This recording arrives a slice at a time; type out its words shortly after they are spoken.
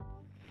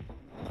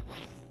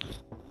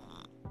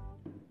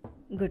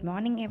Good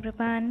morning,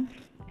 everyone.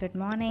 Good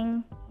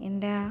morning,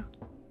 India.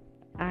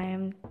 I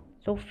am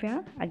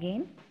Sophia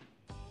again,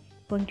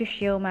 going to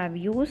share my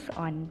views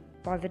on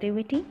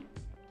positivity.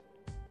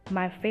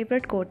 My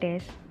favorite quote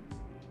is: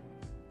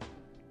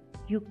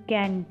 "You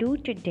can do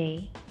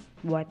today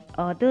what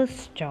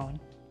others don't.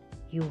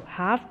 You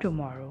have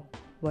tomorrow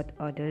what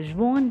others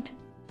won't."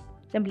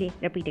 Simply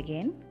repeat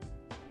again: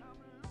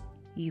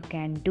 "You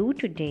can do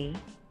today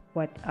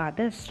what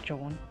others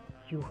don't.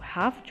 You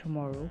have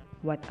tomorrow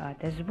what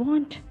others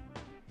won't."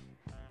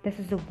 This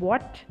is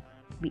what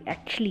we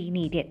actually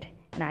needed,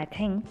 and I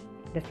think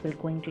this will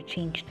going to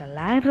change the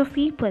lives of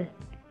people.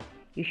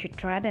 You should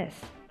try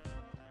this.